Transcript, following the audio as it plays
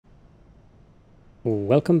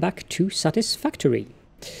Welcome back to Satisfactory.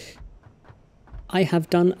 I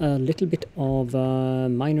have done a little bit of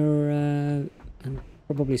minor and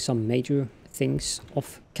probably some major things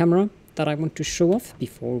off camera that I want to show off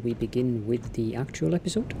before we begin with the actual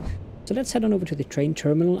episode. So let's head on over to the train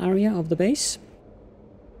terminal area of the base.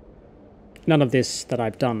 None of this that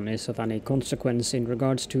I've done is of any consequence in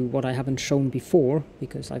regards to what I haven't shown before,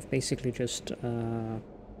 because I've basically just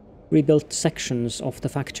rebuilt sections of the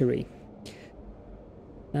factory.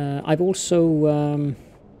 I've also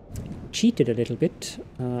cheated a little bit,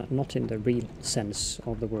 not in the real sense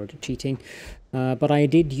of the word cheating, but I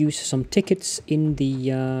did use some tickets in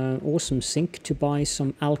the Awesome Sync to buy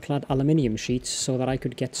some Alclad aluminium sheets so that I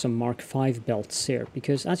could get some Mark V belts here,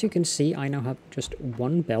 because as you can see I now have just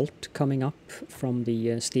one belt coming up from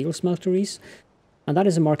the steel smelteries, and that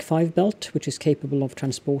is a Mark V belt which is capable of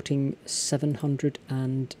transporting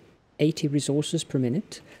 780 resources per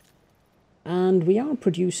minute. And we are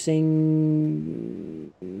producing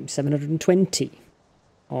 720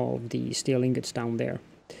 of the steel ingots down there.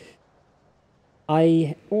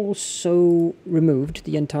 I also removed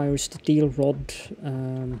the entire steel rod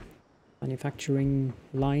manufacturing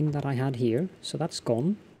line that I had here, so that's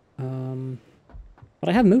gone. But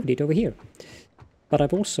I have moved it over here. But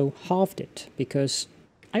I've also halved it, because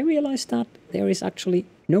I realized that there is actually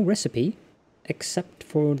no recipe, except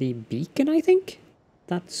for the beacon, I think,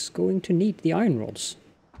 that's going to need the iron rods,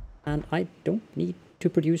 and I don't need to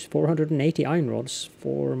produce 480 iron rods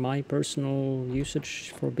for my personal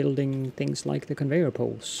usage for building things like the conveyor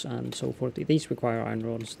poles and so forth. These require iron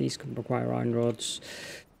rods, these require iron rods,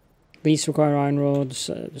 these require iron rods,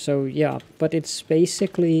 so yeah, but it's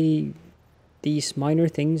basically these minor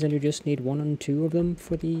things and you just need one and two of them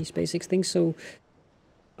for these basic things. So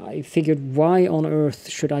I figured, why on earth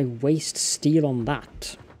should I waste steel on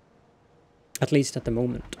that? At least at the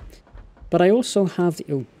moment. But I also have the,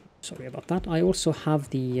 oh, sorry about that. I also have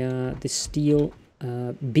the steel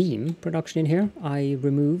beam production in here. I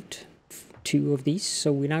removed two of these,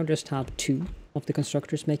 so we now just have two of the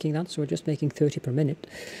constructors making that, so we're just making 30 per minute.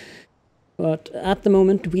 But at the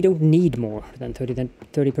moment we don't need more than 30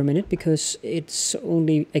 per minute, because it's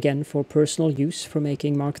only, again, for personal use for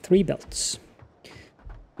making Mark III belts.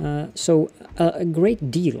 So a great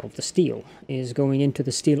deal of the steel is going into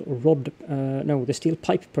the steel rod, the steel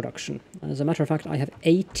pipe production. As a matter of fact, I have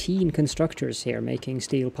 18 constructors here making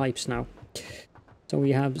steel pipes now. So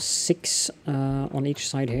we have 6 on each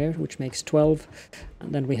side here, which makes 12.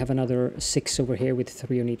 And then we have another 6 over here with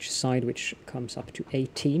 3 on each side, which comes up to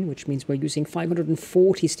 18, which means we're using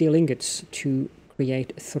 540 steel ingots to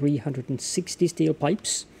create 360 steel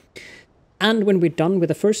pipes. And when we're done with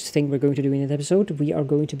the first thing we're going to do in this episode, we are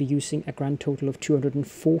going to be using a grand total of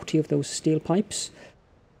 240 of those steel pipes.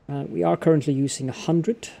 We are currently using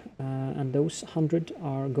 100, and those 100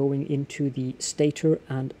 are going into the stator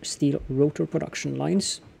and steel rotor production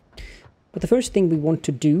lines. But the first thing we want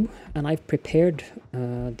to do, and I've prepared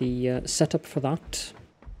the setup for that.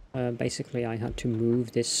 Basically, I had to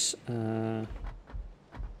move this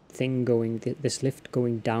thing going, this lift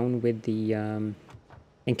going down with the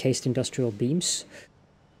encased industrial beams,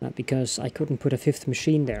 because I couldn't put a 5th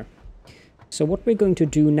machine there. So what we're going to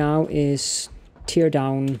do now is tear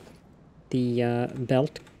down the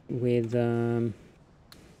belt with the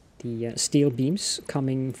steel beams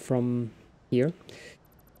coming from here,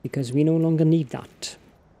 because we no longer need that.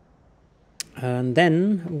 And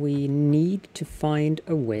then we need to find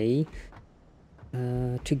a way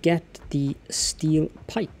to get the steel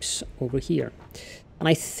pipes over here. And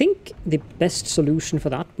I think the best solution for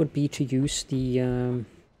that would be to use the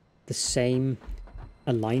same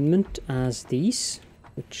alignment as these,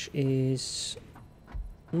 which is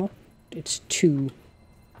not, it's 2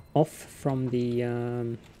 off from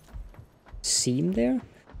the seam there.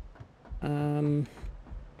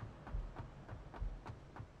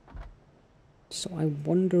 So I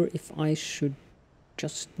wonder if I should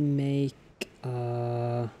just make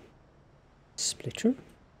a splitter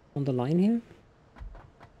on the line here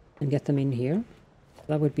and get them in here.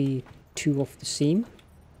 That would be 2 off the seam.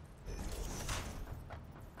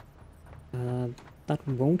 That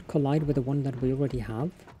won't collide with the one that we already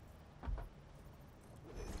have.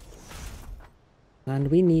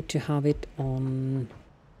 And we need to have it on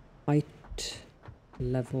height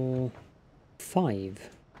level 5,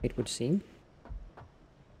 it would seem.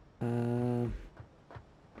 I'm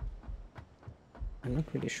not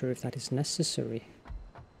really sure if that is necessary.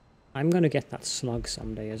 I'm gonna get that slug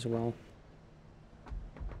someday as well.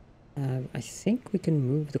 I think we can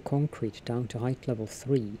move the concrete down to height level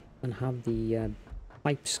 3 and have the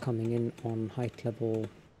pipes coming in on height level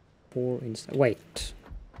 4 instead. Wait.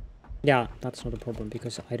 Yeah, that's not a problem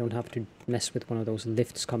because I don't have to mess with one of those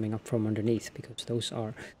lifts coming up from underneath because those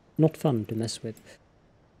are not fun to mess with.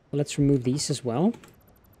 So let's remove these as well.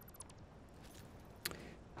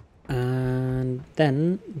 And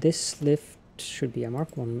then this lift should be a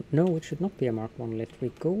Mark 1. No, it should not be a Mark 1 lift. We're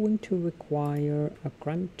going to require a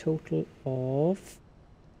grand total of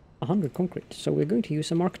 100 concrete. So we're going to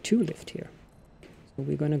use a Mark 2 lift here. So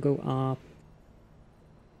we're going to go up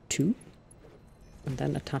 2 and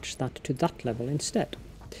then attach that to that level instead.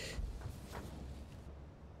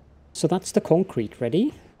 So that's the concrete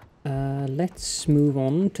ready. Let's move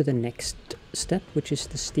on to the next step, which is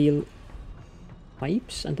the steel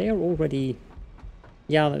pipes, and they are already...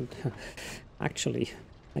 Yeah, actually,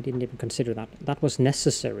 I didn't even consider that. That was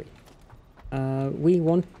necessary. We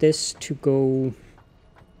want this to go...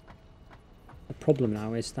 The problem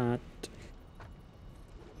now is that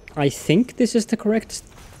I think this is the correct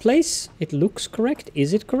place. It looks correct.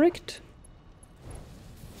 Is it correct?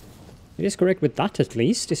 It is correct with that at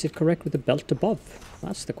least. Is it correct with the belt above?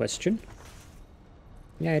 That's the question.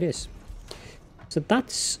 Yeah, it is. So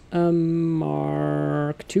that's a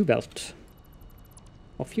Mark II belt.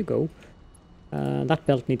 Off you go. That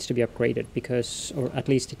belt needs to be upgraded because, or at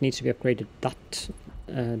least it needs to be upgraded that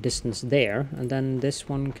distance there, and then this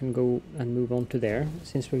one can go and move on to there.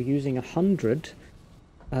 Since we're using 100,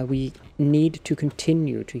 we need to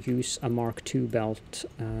continue to use a Mark II belt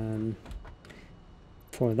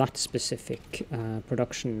for that specific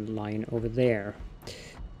production line over there.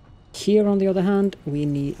 Here, on the other hand, we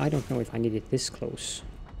need... I don't know if I need it this close.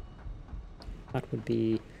 That would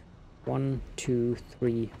be 1, 2,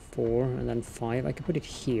 3, 4, and then 5. I could put it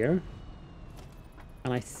here.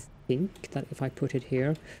 And I think that if I put it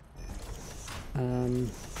here... that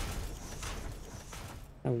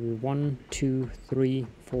would be 1, 2, 3,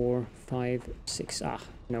 4, 5, 6... Ah,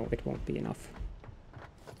 no, it won't be enough.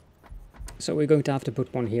 So we're going to have to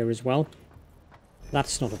put one here as well.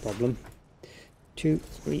 That's not a problem. 2,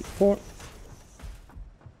 3, 4.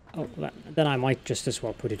 Oh, then I might just as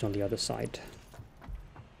well put it on the other side.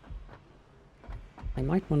 I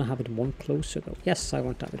might want to have it one closer though. Yes, I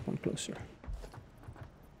want to have it one closer.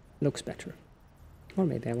 Looks better. Or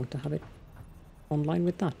maybe I want to have it on line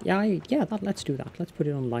with that. Yeah, let's do that. Let's put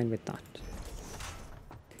it on line with that.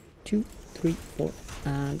 2, 3, 4,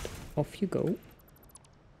 and off you go.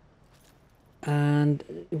 And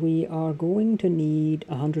we are going to need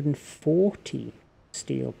 140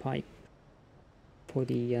 steel pipe for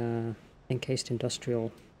the encased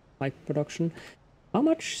industrial pipe production. How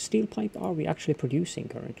much steel pipe are we actually producing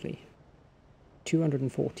currently?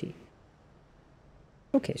 240.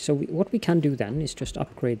 Okay, so what we can do then is just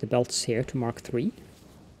upgrade the belts here to Mark III.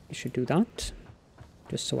 We should do that,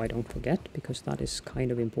 just so I don't forget, because that is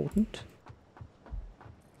kind of important.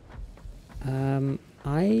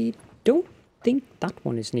 I don't think that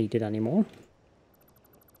one is needed anymore.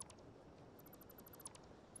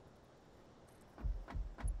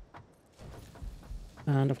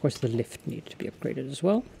 And of course the lift needs to be upgraded as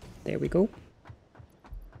well. There we go.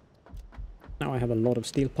 Now I have a lot of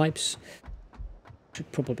steel pipes.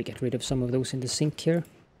 Should probably get rid of some of those in the sink here.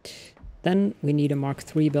 Then we need a Mark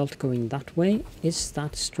III belt going that way. Is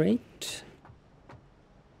that straight?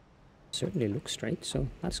 Certainly looks straight, so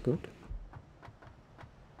that's good.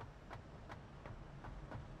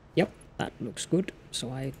 Yep, that looks good.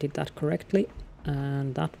 So I did that correctly.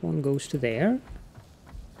 And that one goes to there.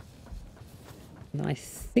 And I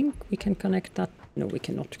think we can connect that. No, we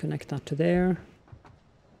cannot connect that to there.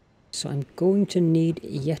 So I'm going to need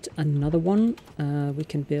yet another one. We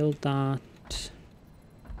can build that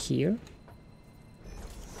here.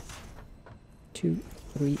 2,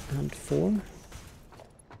 3, and 4.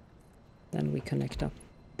 Then we connect up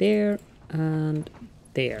there and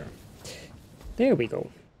there. There we go.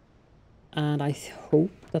 And I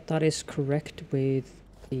hope that that is correct with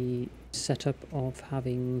the setup of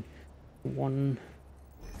having one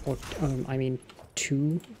or I mean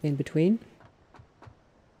 2 in between.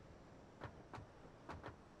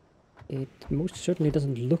 It most certainly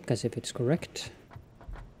doesn't look as if it's correct.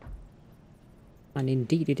 And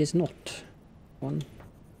indeed it is not. 1,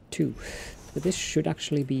 2. But this should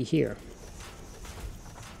actually be here.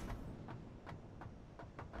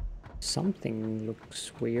 Something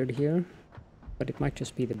looks weird here, but it might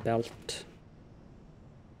just be the belt.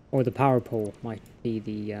 Or the power pole might be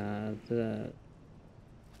the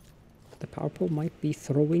power pole might be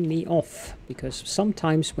throwing me off, because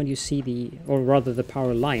sometimes when you see the, or rather the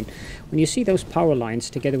power line, when you see those power lines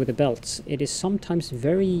together with the belts, it is sometimes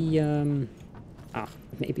very,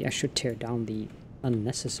 maybe I should tear down the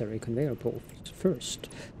unnecessary conveyor poles first.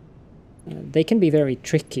 They can be very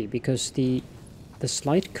tricky because the the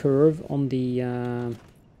slight curve on the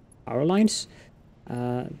power lines,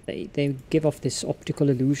 they give off this optical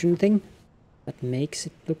illusion thing that makes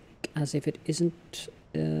it look as if it isn't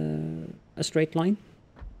a straight line.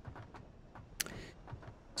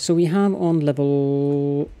 So we have on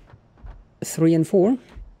level 3 and 4.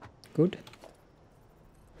 Good.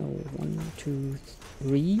 So 1, 2,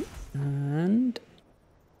 3, and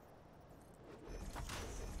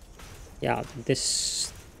yeah,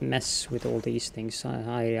 this mess with all these things,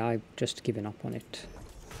 I've just given up on it.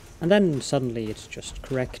 And then suddenly it's just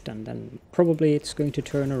correct, and then probably it's going to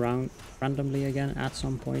turn around randomly again at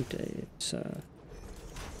some point. It's or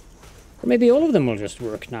maybe all of them will just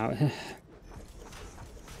work now.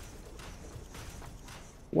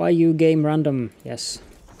 Why you game random? Yes.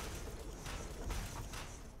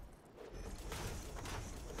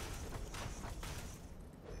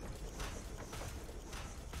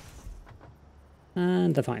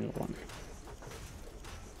 And the final one.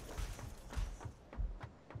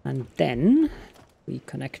 And then we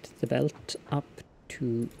connect the belt up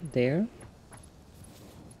to there.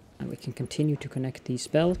 And we can continue to connect these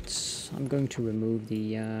belts. I'm going to remove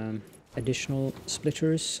the additional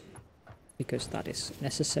splitters, because that is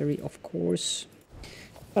necessary, of course.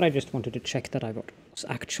 But I just wanted to check that I was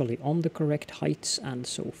actually on the correct heights and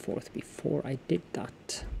so forth before I did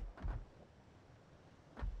that.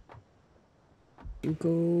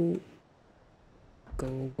 You go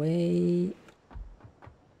away,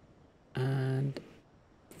 and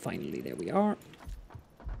finally there we are.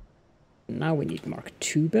 Now we need Mark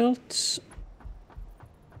II belts.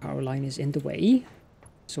 Power line is in the way,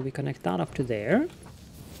 so we connect that up to there,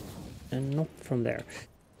 and not from there.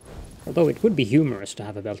 Although it would be humorous to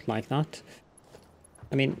have a belt like that.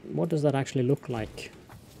 I mean, what does that actually look like?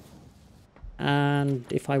 And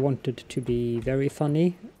if I wanted to be very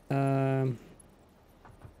funny, can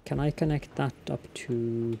I connect that up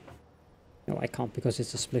to... No, I can't, because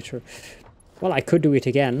it's a splitter. Well, I could do it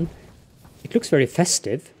again. It looks very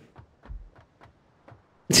festive.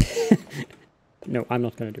 No, I'm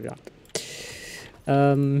not going to do that.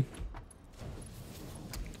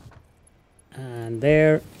 And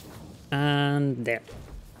there, and there.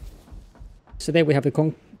 So there we have the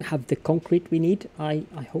concrete we need. I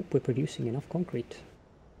hope we're producing enough concrete.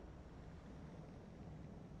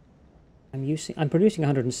 I'm producing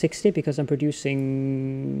 160 because I'm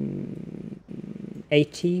producing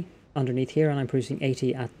 80 underneath here, and I'm producing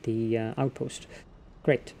 80 at the outpost.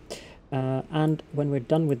 Great. And when we're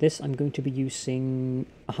done with this, I'm going to be using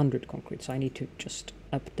 100 concrete. So I need to just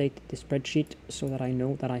update the spreadsheet so that I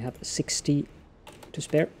know that I have 60 to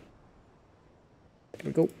spare. There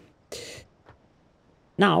we go.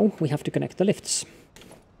 Now we have to connect the lifts.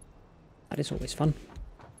 That is always fun.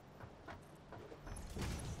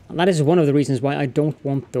 And that is one of the reasons why I don't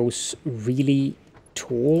want those really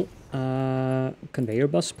tall conveyor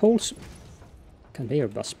bus poles. Conveyor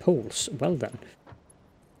bus poles, well then.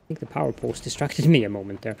 I think the power post distracted me a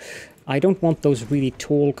moment there. I don't want those really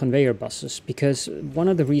tall conveyor buses, because one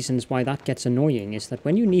of the reasons why that gets annoying is that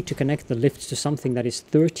when you need to connect the lifts to something that is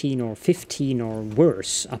 13 or 15 or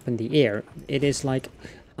worse up in the air, it is like,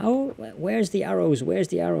 oh, where's the arrows? Where's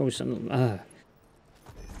the arrows? And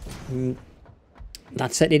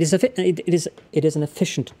that said, it is an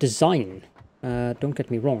efficient design. Don't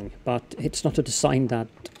get me wrong, but it's not a design that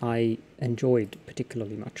I enjoyed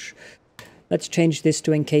particularly much. Let's change this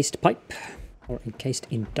to encased pipe, or encased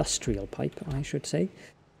industrial pipe, I should say.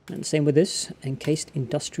 And same with this, encased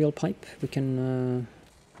industrial pipe. We can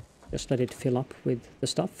just let it fill up with the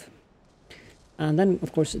stuff. And then,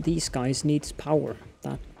 of course, these guys needs power.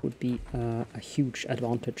 That would be a huge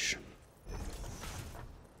advantage.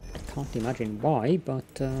 I can't imagine why,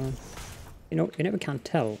 but you know, you never can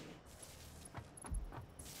tell.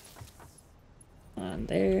 And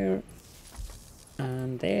there,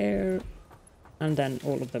 and there, and then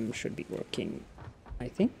all of them should be working, I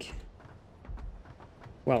think.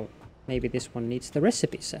 Well, maybe this one needs the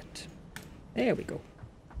recipe set. There we go.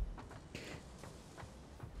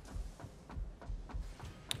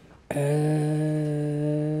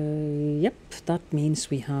 Yep, that means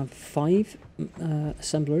we have 5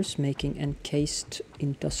 assemblers making encased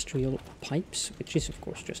industrial pipes, which is of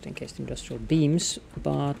course just encased industrial beams,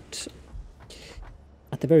 but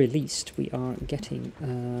at the very least we are getting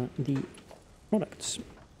the products.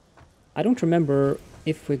 I don't remember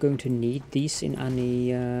if we're going to need these in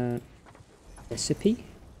any recipe,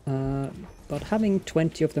 but having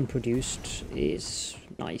 20 of them produced is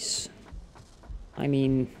nice. I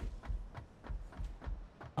mean,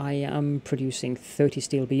 I am producing 30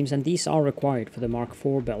 steel beams, and these are required for the Mark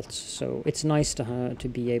IV belts, so it's nice to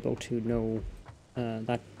be able to know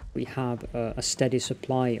that we have a steady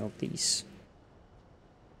supply of these.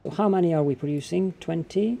 So how many are we producing?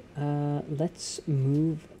 20. Let's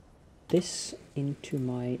move this into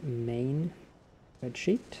my main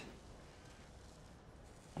spreadsheet.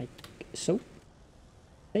 Like so.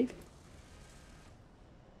 Save.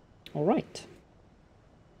 All right.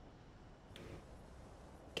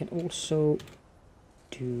 Can also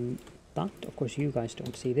do that. Of course, you guys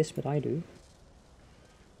don't see this, but I do.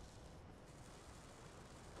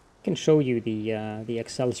 I can show you the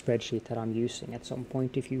Excel spreadsheet that I'm using at some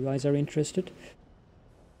point if you guys are interested.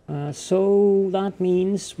 So that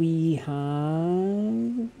means we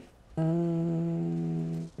have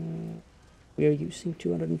we are using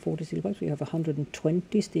 240 steel pipes. We have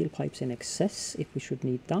 120 steel pipes in excess if we should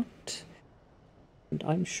need that, and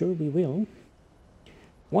I'm sure we will.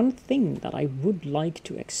 One thing that I would like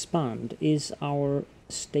to expand is our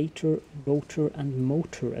stator, rotor and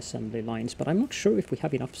motor assembly lines, but I'm not sure if we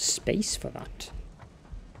have enough space for that.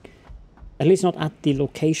 At least not at the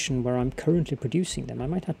location where I'm currently producing them. I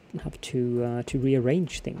might have to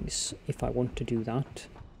rearrange things if I want to do that.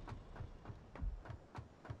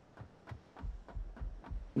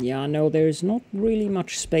 Yeah, no, there's not really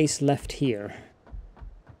much space left here.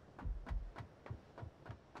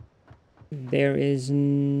 There is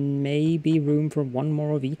maybe room for one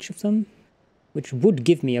more of each of them, which would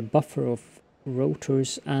give me a buffer of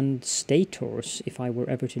rotors and stators if I were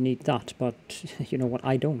ever to need that, but you know what,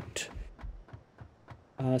 I don't.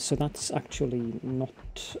 So that's actually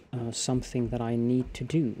not something that I need to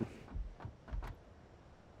do.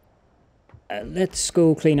 Let's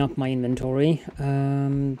go clean up my inventory,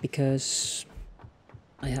 because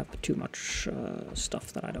I have too much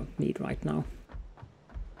stuff that I don't need right now.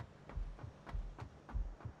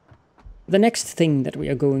 The next thing that we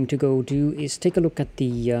are going to go do is take a look at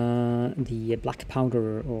the black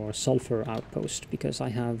powder or sulfur outpost, because I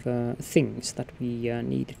have things that we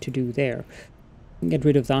need to do there. Get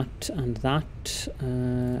rid of that and that.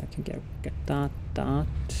 I can get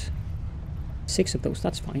that. 6 of those,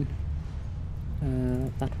 that's fine.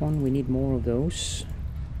 That one, we need more of those.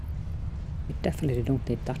 We definitely don't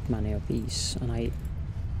need that many of these, and I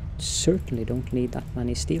certainly don't need that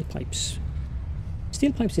many steel pipes.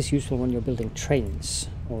 Steel pipes is useful when you're building trains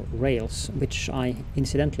or rails, which I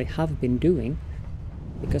incidentally have been doing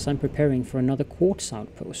because I'm preparing for another quartz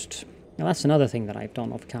outpost. Now that's another thing that I've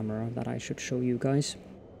done off camera that I should show you guys.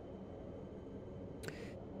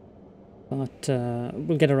 But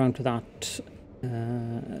we'll get around to that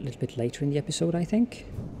a little bit later in the episode, I think.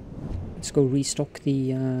 Let's go restock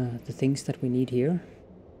the things that we need here.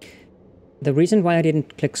 The reason why I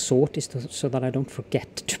didn't click sort is so that I don't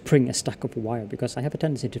forget to bring a stack of wire, because I have a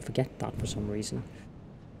tendency to forget that for some reason.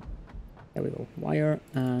 There we go, wire,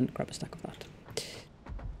 and grab a stack of that.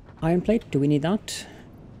 Iron plate, do we need that?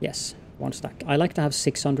 Yes, 1 stack. I like to have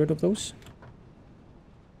 600 of those.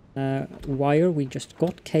 Wire, we just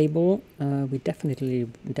got cable. We definitely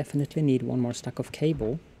need 1 more stack of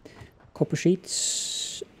cable. Copper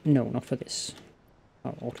sheets, no, not for this.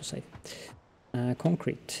 Oh, autosave.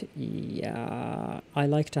 Concrete, yeah, I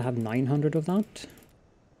like to have 900 of that.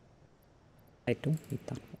 I don't need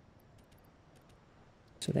that one.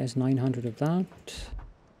 So there's 900 of that.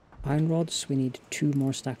 Iron rods, we need 2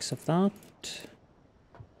 more stacks of that.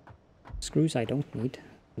 Screws I don't need.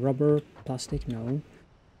 Rubber, plastic, no.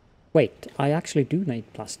 Wait, I actually do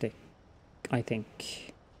need plastic, I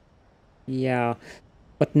think. Yeah,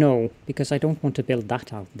 but no, because I don't want to build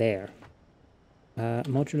that out there.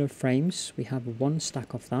 Modular frames, we have 1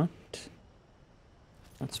 stack of that.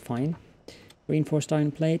 That's fine. Reinforced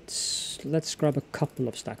iron plates, let's grab a couple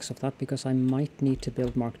of stacks of that, because I might need to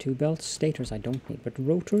build Mark II belts. Stators I don't need, but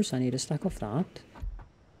rotors I need a stack of that.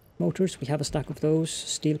 Motors, we have a stack of those.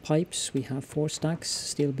 Steel pipes, we have 4 stacks.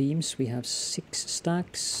 Steel beams, we have 6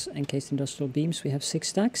 stacks. Encased industrial beams, we have 6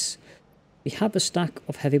 stacks. We have a stack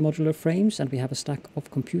of heavy modular frames, and we have a stack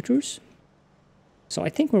of computers. So I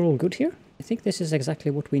think we're all good here. I think this is exactly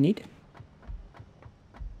what we need.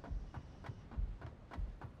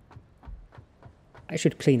 I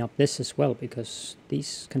should clean up this as well, because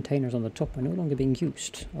these containers on the top are no longer being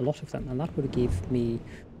used, a lot of them, and that would give me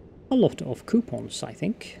a lot of coupons, I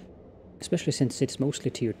think, especially since it's mostly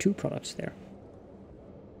tier 2 products there.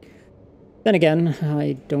 Then again,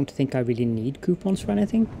 I don't think I really need coupons for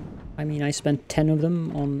anything. I mean, I spent 10 of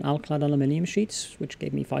them on alclad aluminium sheets, which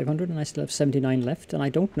gave me 500, and I still have 79 left, and I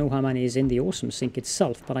don't know how many is in the awesome sink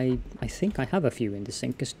itself, but I think I have a few in the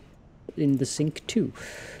sink too.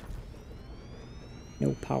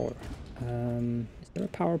 No power. Is there a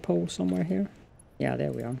power pole somewhere here? Yeah,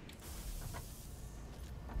 there we are.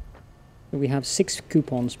 So we have 6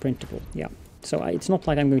 coupons printable. Yeah, So it's not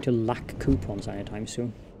like I'm going to lack coupons anytime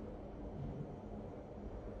soon.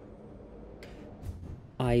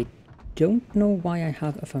 I don't know why I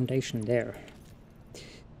have a foundation there.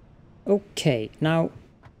 Okay, now,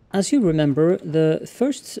 as you remember, the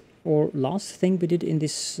first or last thing we did in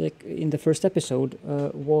this in the first episode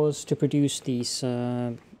was to produce these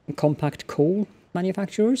compact coal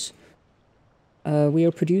manufacturers. We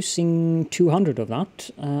are producing 200 of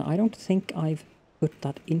that. I don't think I've put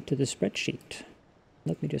that into the spreadsheet.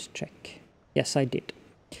 Let me just check. Yes, I did.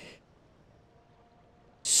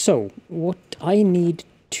 So, what I need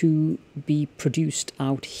to be produced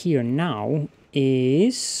out here now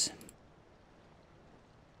is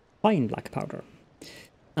fine black powder.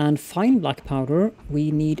 And fine black powder,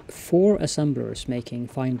 we need 4 assemblers making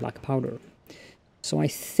fine black powder. So I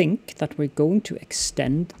think that we're going to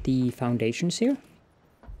extend the foundations here.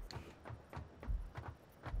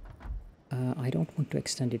 I don't want to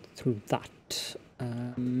extend it through that.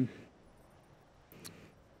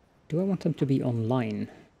 Do I want them to be online?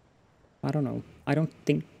 I don't know. I don't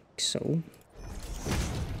think so.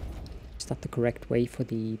 Is that the correct way for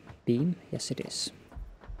the beam? Yes, it is.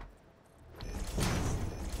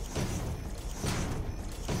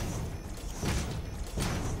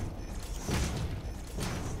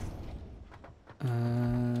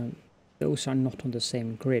 Those are not on the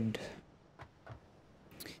same grid.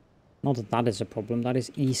 Not that that is a problem, that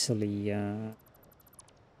is easily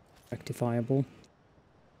rectifiable.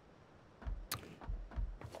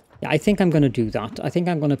 Yeah, I think I'm going to do that. I think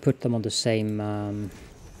I'm going to put them on the same...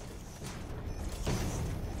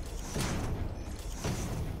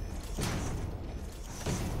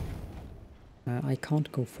 I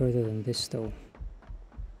can't go further than this though.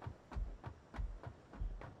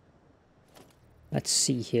 Let's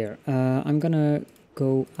see here. I'm gonna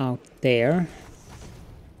go out there.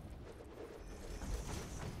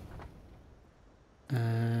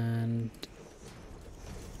 And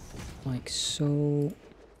like so.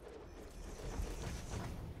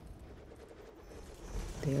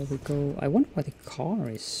 There we go. I wonder why the car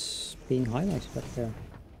is being highlighted up there.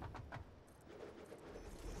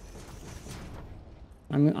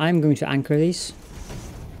 I'm going to anchor these.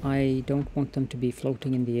 I don't want them to be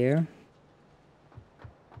floating in the air.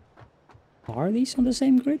 Are these on the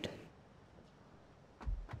same grid?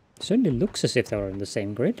 It certainly looks as if they are on the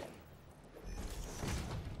same grid.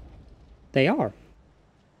 They are.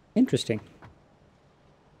 Interesting.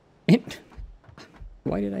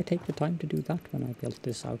 Why did I take the time to do that when I built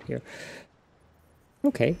this out here?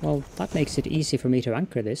 Okay, well, that makes it easy for me to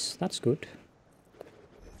anchor this. That's good.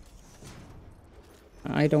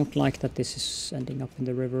 I don't like that this is ending up in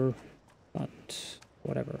the river, but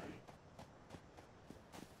whatever.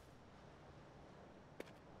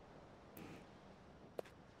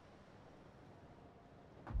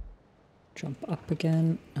 Jump up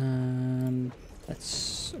again, and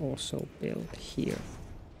let's also build here.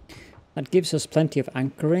 That gives us plenty of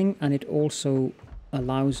anchoring, and it also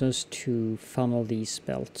allows us to funnel these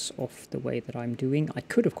belts off the way that I'm doing. I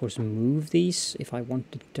could, of course, move these if I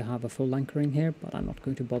wanted to have a full anchoring here, but I'm not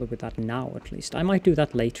going to bother with that now, at least. I might do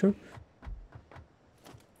that later.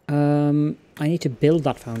 I need to build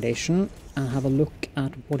that foundation and have a look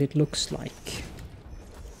at what it looks like.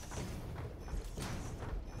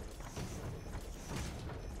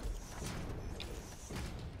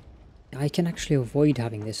 I can actually avoid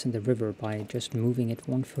having this in the river by just moving it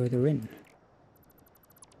one further in.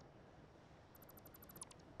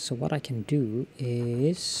 So what I can do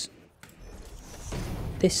is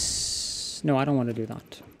this. No, I don't want to do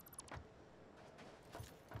that.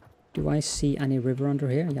 Do I see any river under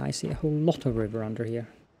here? Yeah, I see a whole lot of river under here.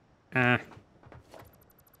 Ah.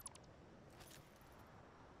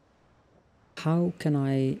 How can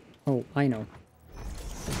I... Oh, I know.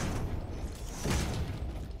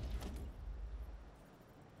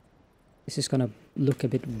 This is gonna look a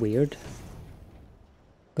bit weird,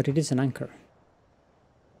 but it is an anchor.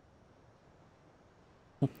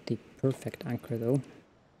 Not the perfect anchor though,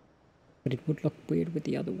 but it would look weird with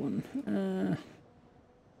the other one.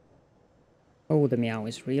 Oh, the meow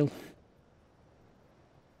is real.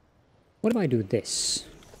 What if I do this?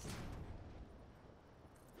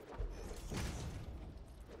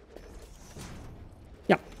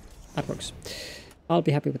 Yeah, that works. I'll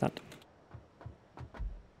be happy with that.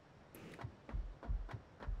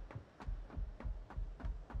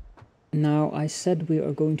 Now, I said we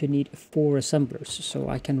are going to need 4 assemblers, so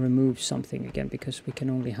I can remove something again, because we can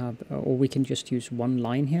only have, or we can just use one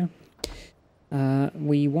line here.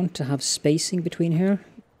 We want to have spacing between here,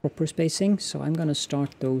 proper spacing, so I'm going to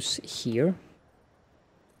start those here.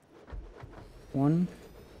 1,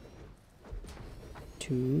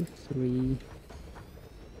 2, 3,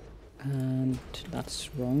 and that's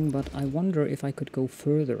wrong, but I wonder if I could go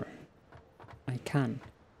further. I can.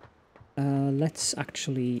 Let's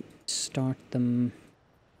actually start them.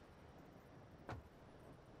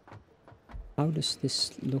 How does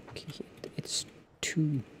this look? It's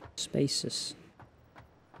 2 spaces.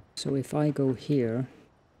 So if I go here,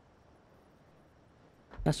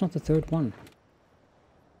 that's not the 3rd one.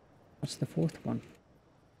 That's the 4th one.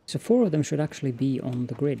 So 4 of them should actually be on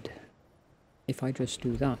the grid. If I just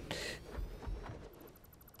do that.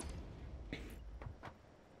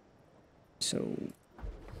 So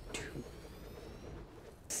 2,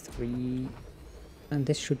 3, and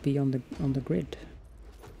this should be on the grid.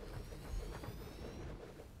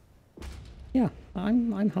 Yeah,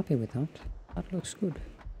 I'm happy with that. That looks good.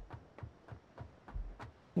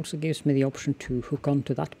 Also gives me the option to hook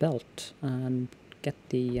onto that belt and get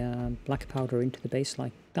the black powder into the base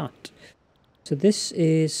like that. So this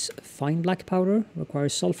is fine black powder,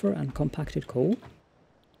 requires sulfur and compacted coal.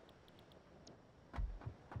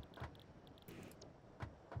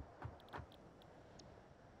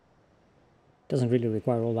 Doesn't really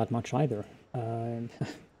require all that much either.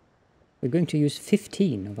 We're going to use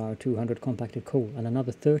 15 of our 200 compacted coal and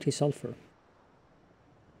another 30 sulfur.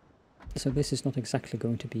 So this is not exactly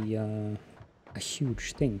going to be a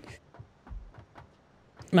huge thing.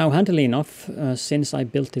 Now, handily enough, since I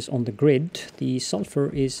built this on the grid, the sulfur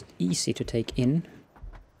is easy to take in.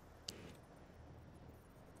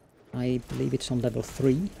 I believe it's on level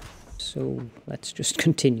 3, so let's just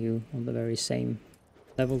continue on the very same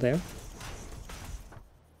level there.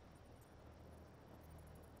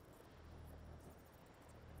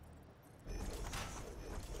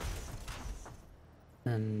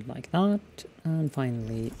 And like that, and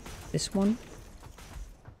finally this one.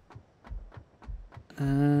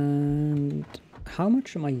 And how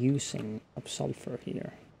much am I using of sulfur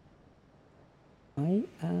here? I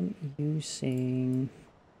am using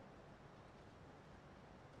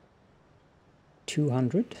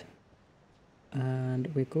 200,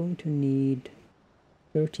 and we're going to need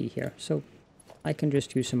 30 here, so I can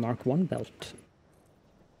just use a Mark 1 belt.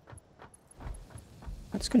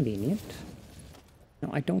 That's convenient. Now,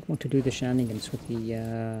 I don't want to do the shenanigans with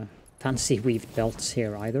the fancy weaved belts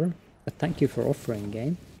here either, but thank you for offering,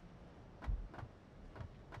 game.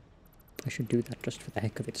 I should do that just for the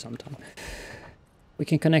heck of it sometime. We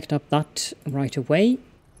can connect up that right away.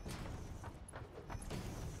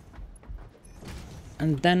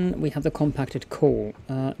 And then we have the compacted coal.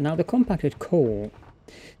 Now the compacted coal,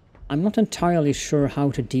 I'm not entirely sure how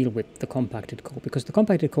to deal with the compacted coal, because the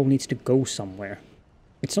compacted coal needs to go somewhere.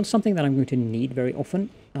 It's not something that I'm going to need very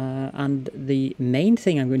often, and the main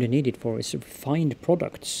thing I'm going to need it for is refined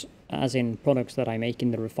products, as in products that I make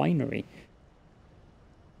in the refinery.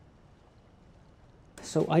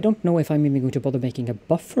 So I don't know if I'm even going to bother making a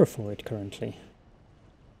buffer for it currently.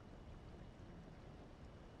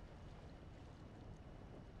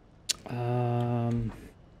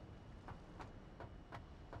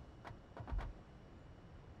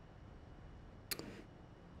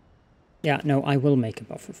 Yeah, no, I will make a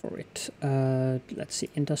buffer for it. Let's see,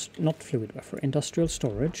 not fluid buffer, industrial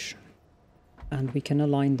storage. And we can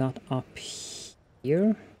align that up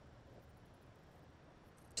here.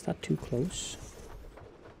 Is that too close?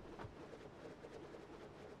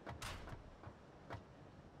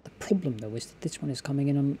 The problem though is that this one is coming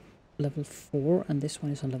in on level 4 and this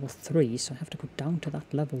one is on level 3, so I have to go down to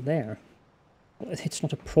that level there. Well, it's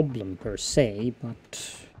not a problem per se, but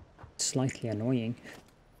it's slightly annoying.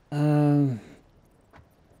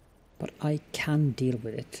 But I can deal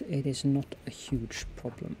with it. It is not a huge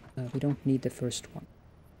problem. We don't need the first one.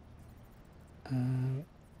 I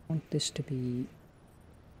want this to be...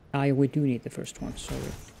 we do need the first one, sorry.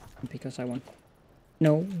 Because I want...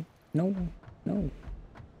 No.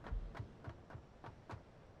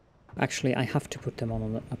 Actually, I have to put them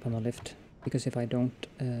up on the lift. Because if I don't,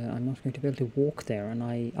 I'm not going to be able to walk there. And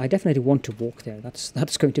I definitely want to walk there.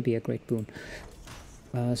 That's going to be a great boon.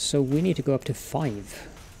 So we need to go up to 5.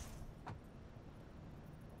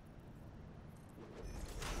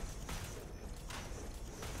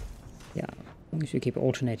 Yeah, as long as you keep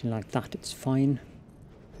alternating like that, it's fine.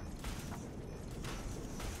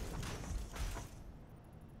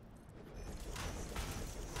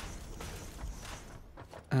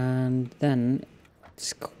 And then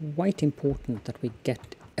it's quite important that we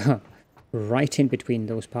get right in between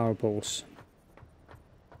those power poles.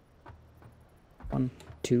 1,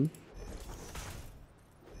 2,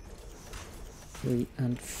 3,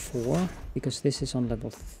 and 4, because this is on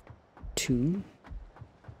level 2,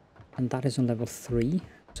 and that is on level 3.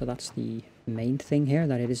 So that's the main thing here,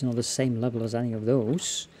 that it isn't on the same level as any of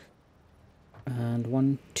those. And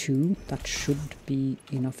 1, 2, that should be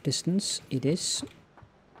enough distance. It is.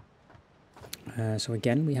 So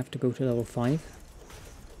again, we have to go to level 5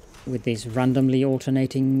 with these randomly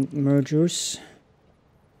alternating mergers.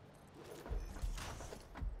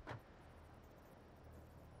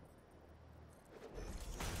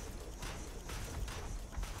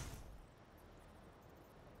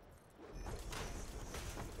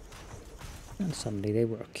 And suddenly they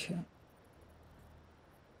work.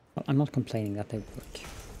 Well, I'm not complaining that they work.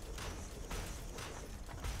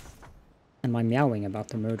 And my meowing about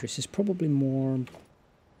the mergers is probably more...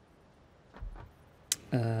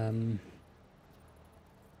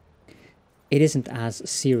 it isn't as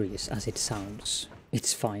serious as it sounds.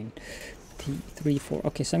 It's fine. T3, 4...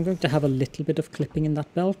 Okay, so I'm going to have a little bit of clipping in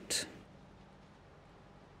that belt.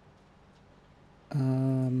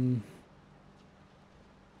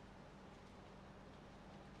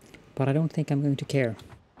 But I don't think I'm going to care.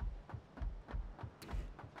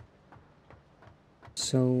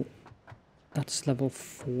 So that's level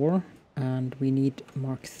 4, and we need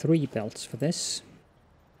Mark 3 belts for this.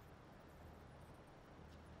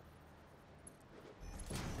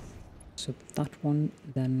 So that one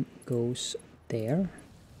then goes there.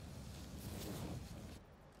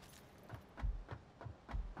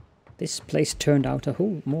 This place turned out a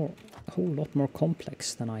whole lot more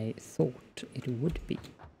complex than I thought it would be.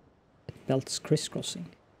 Belts crisscrossing.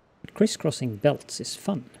 But crisscrossing belts is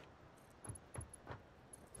fun.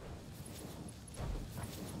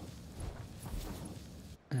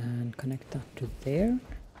 And connect that to there.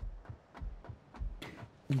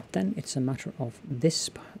 And then it's a matter of this...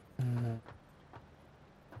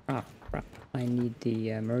 crap. I need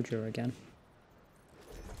the merger again.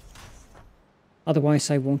 Otherwise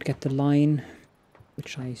I won't get the line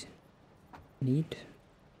which I need.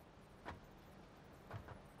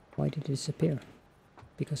 Why did it disappear?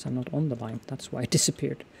 Because I'm not on the line. That's why it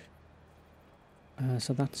disappeared.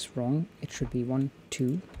 So that's wrong. It should be 1,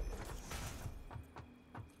 2.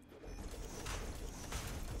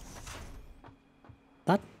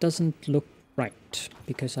 That doesn't look right,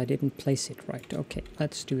 because I didn't place it right. Okay,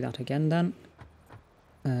 let's do that again then.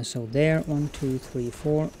 So there, 1, 2, 3,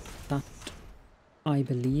 4. That, I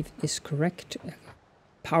believe, is correct.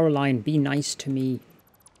 Power line, be nice to me.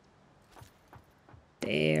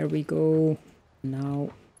 There we go. Now,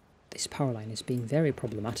 this power line is being very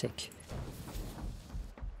problematic.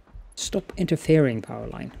 Stop interfering, power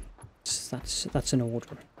line. That's an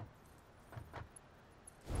order.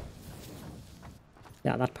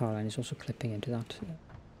 Yeah, that power line is also clipping into that,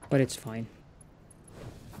 but it's fine.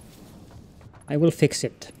 I will fix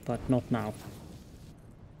it, but not now.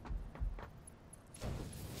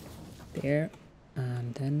 There,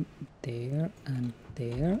 and then there, and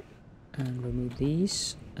there, and remove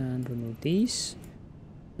these, and remove these.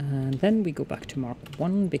 And then we go back to Mark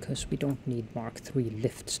 1, because we don't need Mark 3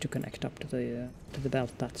 lifts to connect up to the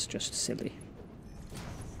belt. That's just silly.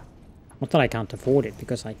 Not that I can't afford it,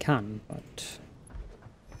 because I can, but...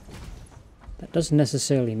 that doesn't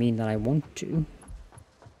necessarily mean that I want to.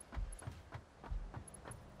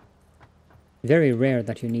 Very rare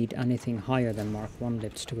that you need anything higher than Mark 1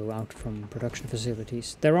 lifts to go out from production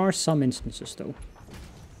facilities. There are some instances though.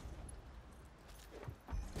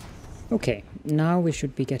 Okay, now we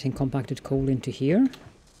should be getting compacted coal into here.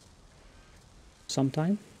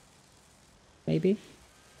 Sometime. Maybe.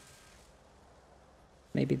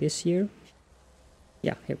 Maybe this year.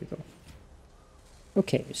 Yeah, here we go.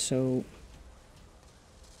 Okay, so...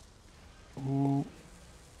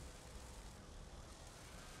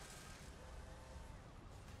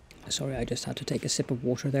 sorry, I just had to take a sip of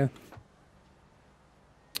water there.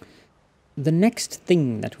 The next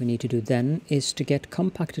thing that we need to do then is to get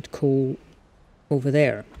compacted coal over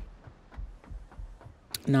there.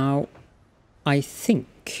 Now, I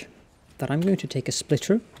think that I'm going to take a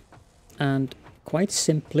splitter and quite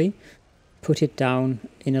simply put it down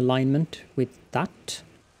in alignment with that.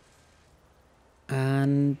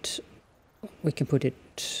 And we can put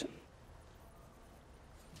it,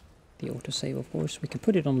 the autosave of course, we can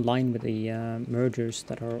put it on line with the mergers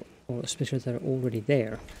that are, or splitters that are already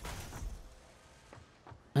there.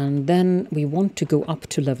 And then we want to go up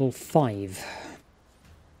to level 5.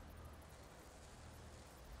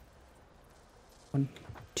 1,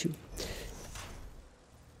 2.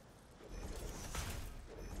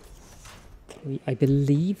 3. I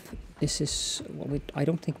believe this is what we, I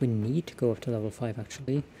don't think we need to go up to level 5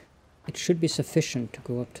 actually. It should be sufficient to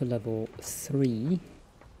go up to level 3.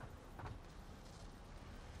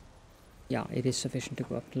 Yeah, it is sufficient to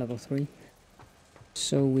go up to level 3.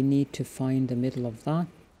 So we need to find the middle of that.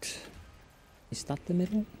 Is that the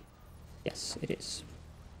middle? Yes, it is.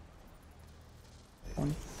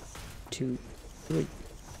 1, 2, 3.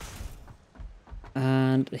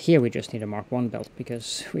 And here we just need a Mark 1 belt,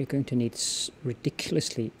 because we're going to need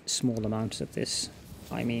ridiculously small amounts of this.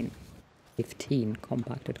 I mean, 15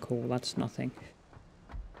 compacted coal, that's nothing.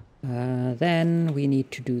 Then we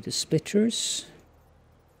need to do the splitters.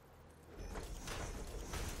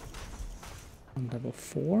 On level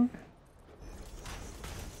 4.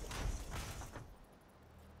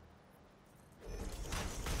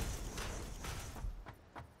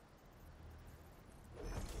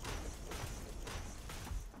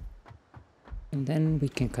 And then we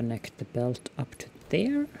can connect the belt up to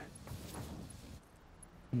there.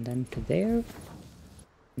 And then to there.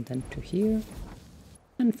 And then to here.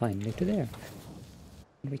 And finally to there.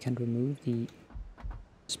 And we can remove the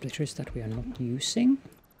splitters that we are not using.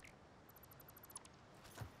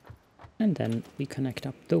 And then we connect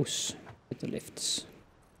up those with the lifts.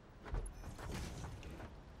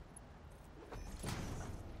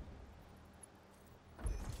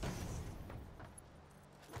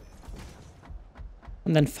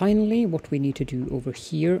 And then finally, what we need to do over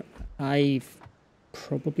here, I've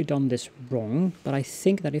probably done this wrong, but I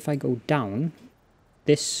think that if I go down,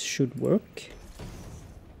 this should work.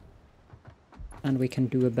 And we can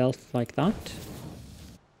do a belt like that.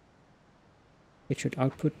 It should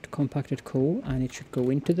output compacted coal, and it should go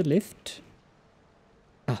into the lift.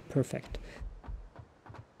 Ah, perfect.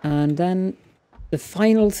 And then the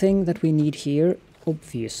final thing that we need here,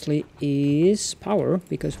 obviously, is power,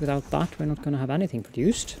 because without that we're not going to have anything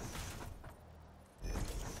produced.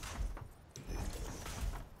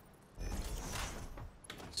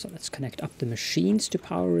 So let's connect up the machines to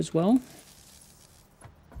power as well.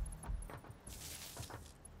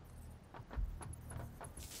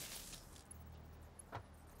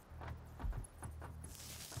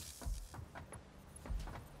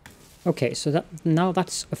 Okay, so that now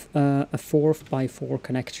that's a 4x4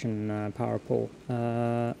 connection power pole.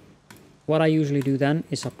 What I usually do then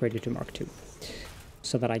is upgrade it to Mark II,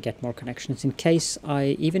 so that I get more connections. In case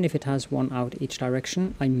even if it has one out each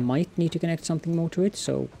direction, I might need to connect something more to it.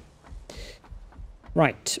 So,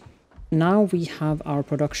 right, now we have our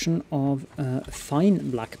production of fine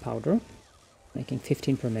black powder, making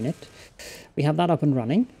 15 per minute. We have that up and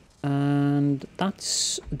running, and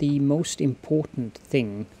that's the most important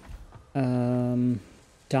thing.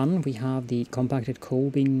 Done. We have the compacted coal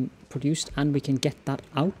being produced, and we can get that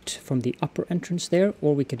out from the upper entrance there,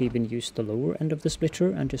 or we could even use the lower end of the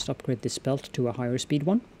splitter and just upgrade this belt to a higher speed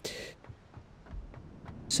one.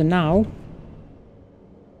 So now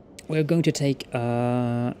we're going to take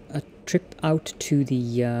a trip out to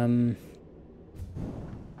the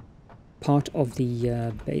part of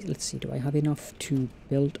the base. Let's see, do I have enough to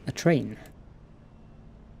build a train?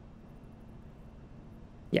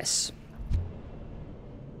 Yes.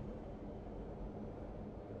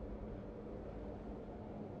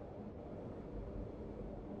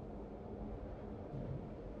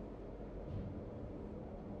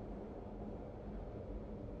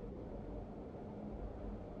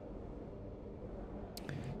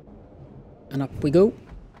 And up we go.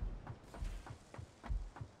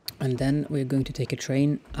 And then we're going to take a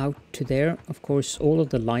train out to there. Of course, all of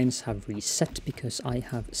the lines have reset because I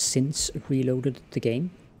have since reloaded the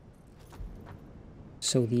game.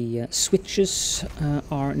 So the switches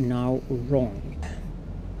are now wrong.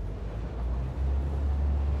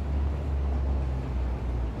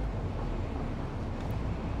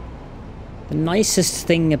 The nicest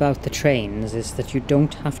thing about the trains is that you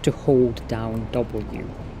don't have to hold down W.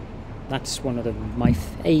 That's one of my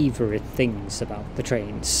favourite things about the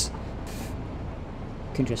trains.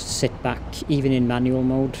 You can just sit back, even in manual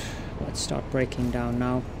mode. Let's start breaking down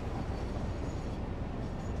now.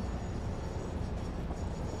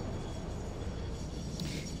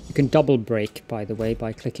 You can double brake, by the way,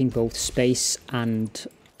 by clicking both space and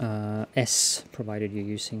S, provided you're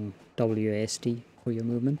using WASD for your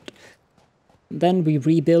movement. Then we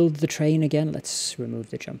rebuild the train again. Let's remove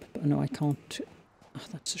the jump. No, I can't. Oh,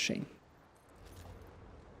 that's a shame.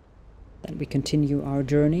 Then we continue our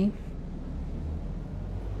journey.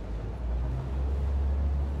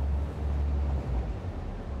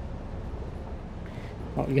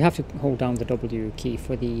 Oh, you have to hold down the W key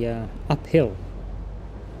for the uphill.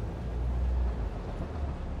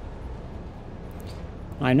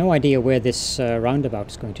 I have no idea where this roundabout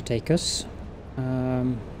is going to take us.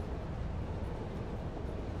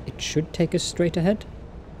 It should take us straight ahead,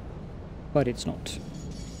 but it's not.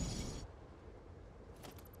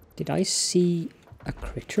 Did I see a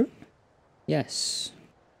critter? Yes.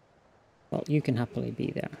 Well, you can happily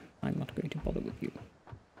be there. I'm not going to bother with you.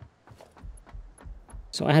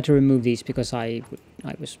 So I had to remove these because I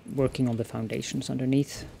was working on the foundations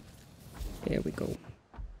underneath. There we go.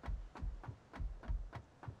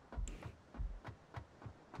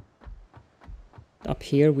 Up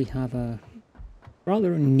here we have a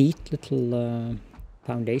rather neat little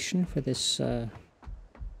foundation for this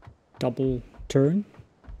double turn.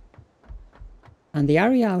 And the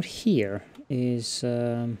area out here is...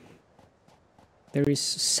 there is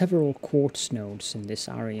several quartz nodes in this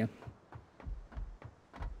area.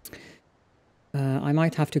 I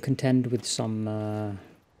might have to contend with some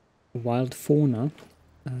wild fauna.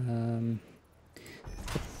 But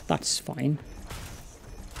that's fine.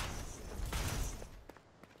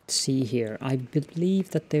 Let's see here. I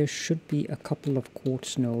believe that there should be a couple of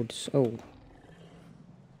quartz nodes. Oh.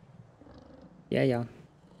 Yeah.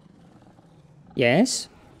 Yes?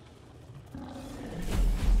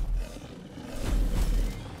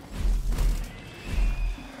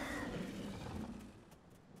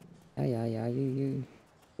 Yeah, you...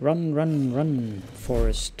 Run,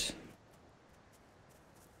 forest.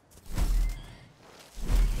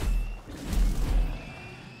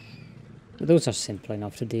 Those are simple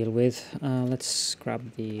enough to deal with. Let's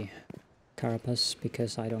grab the carapace,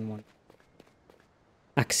 because I don't want to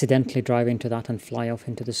accidentally drive into that and fly off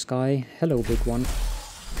into the sky. Hello, big one.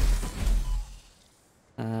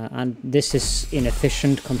 And this is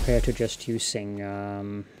inefficient compared to just using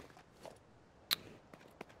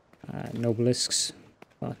nobelisks,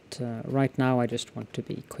 but right now I just want to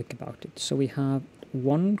be quick about it. So we have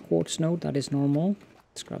one quartz node that is normal.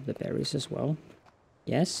 Let's grab the berries as well.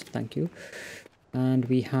 Yes, thank you. And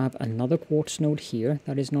we have another quartz node here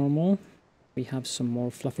that is normal. We have some more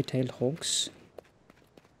fluffy-tailed hawks.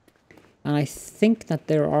 And I think that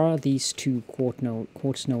there are these two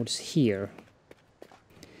quartz nodes here.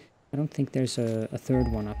 I don't think there's a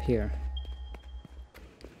third one up here.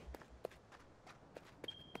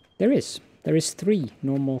 There is. There is 3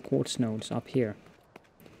 normal quartz nodes up here.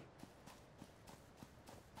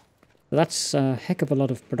 That's a heck of a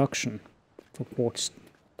lot of production for quartz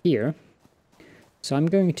here. So I'm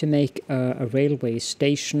going to make a railway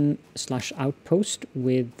station / outpost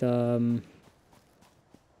with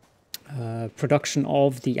production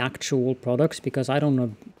of the actual products, because I don't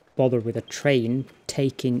want to bother with a train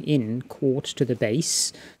taking in quartz to the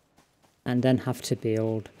base and then have to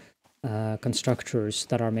build constructors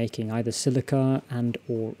that are making either silica and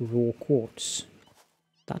or raw quartz.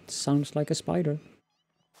 That sounds like a spider.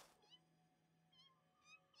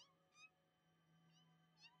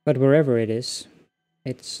 But wherever it is,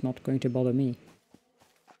 it's not going to bother me.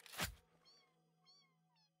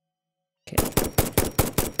 Okay.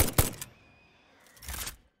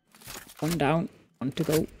 One down, 1 to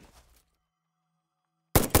go.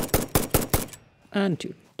 And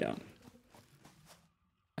 2 down.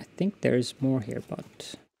 I think there's more here,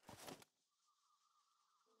 but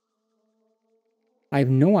I have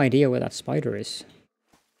no idea where that spider is.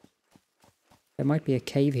 There might be a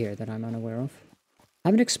cave here that I'm unaware of. I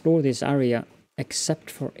haven't explored this area except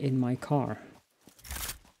for in my car.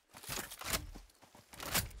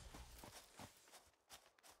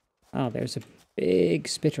 Ah, there's a big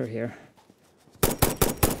spitter here.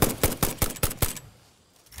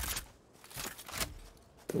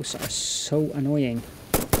 Those are so annoying.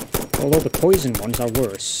 Although the poison ones are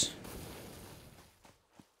worse.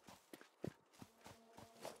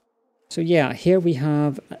 So yeah, here we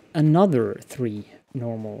have another 3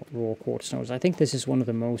 normal raw quartz nodes. I think this is one of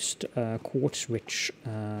the most quartz-rich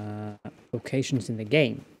locations in the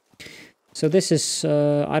game. So this is,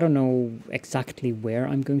 I don't know exactly where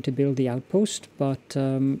I'm going to build the outpost, but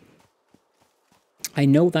I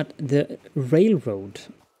know that the railroad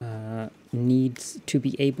needs to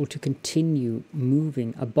be able to continue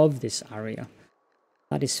moving above this area.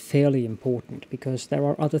 That is fairly important, because there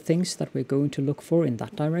are other things that we're going to look for in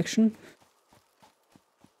that direction.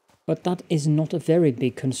 But that is not a very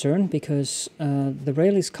big concern, because the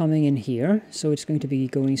rail is coming in here, so it's going to be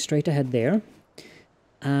going straight ahead there.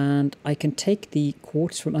 And I can take the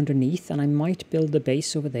quartz from underneath, and I might build the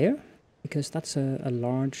base over there, because that's a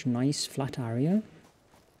large, nice, flat area.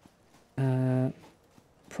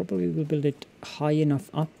 Probably will build it high enough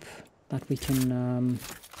up that we can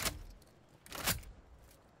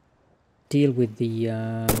deal with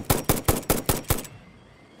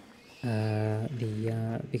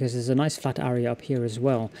because there's a nice flat area up here as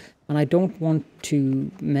well, and I don't want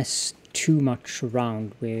to mess too much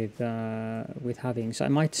around with having. So I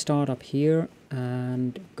might start up here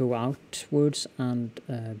and go outwards and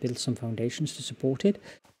build some foundations to support it,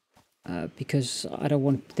 because I don't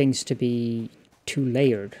want things to be too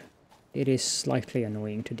layered. It is slightly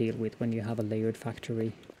annoying to deal with when you have a layered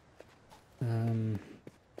factory.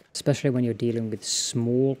 especially when you're dealing with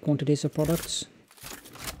small quantities of products.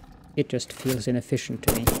 It just feels inefficient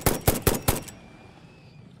to me.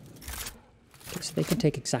 Okay, so they can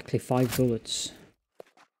take exactly 5 bullets.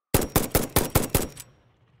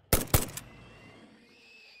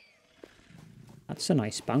 That's a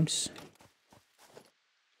nice bounce.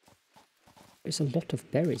 There's a lot of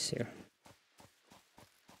berries here.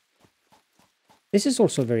 This is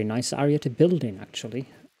also a very nice area to build in, actually.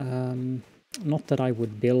 Not that I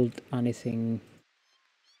would build anything...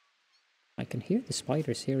 I can hear the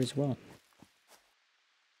spiders here as well.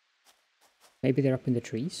 Maybe they're up in the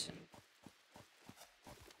trees.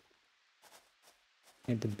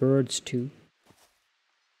 And the birds too.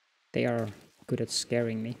 They are good at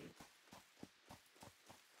scaring me.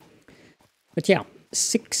 But yeah,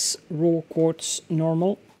 6 raw quartz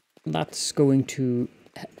normal. That's going to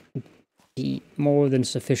be more than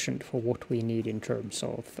sufficient for what we need in terms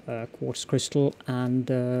of quartz crystal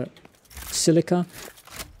and silica.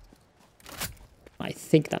 I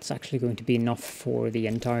think that's actually going to be enough for the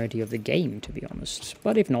entirety of the game, to be honest.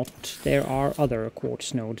 But if not, there are other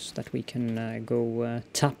quartz nodes that we can go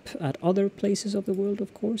tap at other places of the world,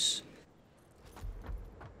 of course.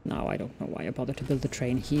 Now, I don't know why I bothered to build the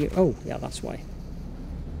train here. Oh, yeah, that's why.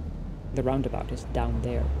 The roundabout is down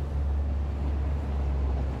there.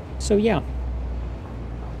 So yeah,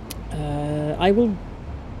 I will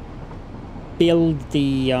build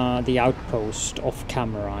the outpost off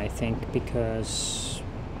camera, I think, because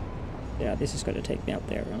yeah, this is going to take me out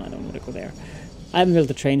there, and I don't want to go there. I haven't built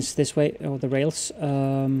the trains this way or the rails.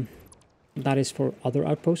 That is for other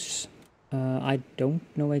outposts. I don't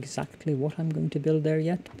know exactly what I'm going to build there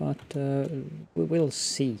yet, but we will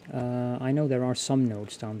see. I know there are some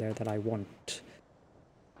nodes down there that I want.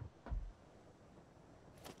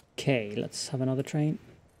 Okay, let's have another train.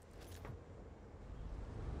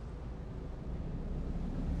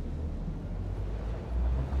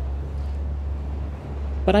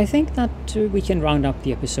 But I think that we can round up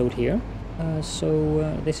the episode here.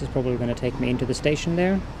 So this is probably going to take me into the station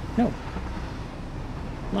there. No.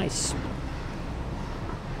 Nice.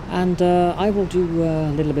 And I will do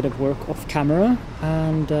a little bit of work off camera,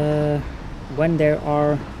 and when there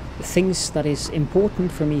are things that is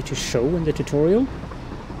important for me to show in the tutorial,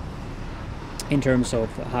 in terms of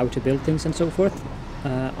how to build things and so forth,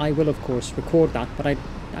 I will of course record that, but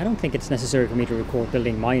I don't think it's necessary for me to record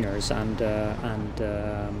building miners and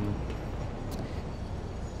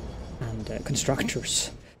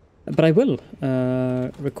constructors. But I will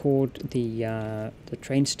record the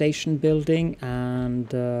train station building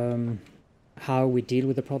and how we deal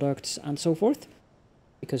with the products and so forth,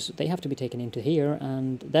 because they have to be taken into here,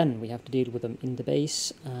 and then we have to deal with them in the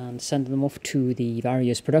base and send them off to the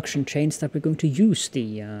various production chains that we're going to use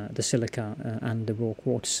the silica and the raw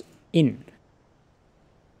quartz in.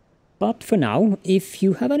 But for now, if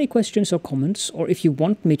you have any questions or comments, or if you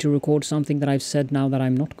want me to record something that I've said now that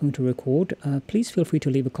I'm not going to record, please feel free to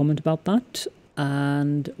leave a comment about that.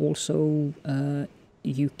 And also,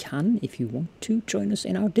 you can, if you want to, join us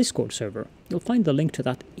in our Discord server. You'll find the link to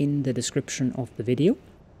that in the description of the video.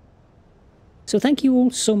 So thank you all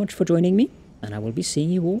so much for joining me, and I will be seeing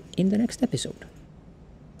you all in the next episode.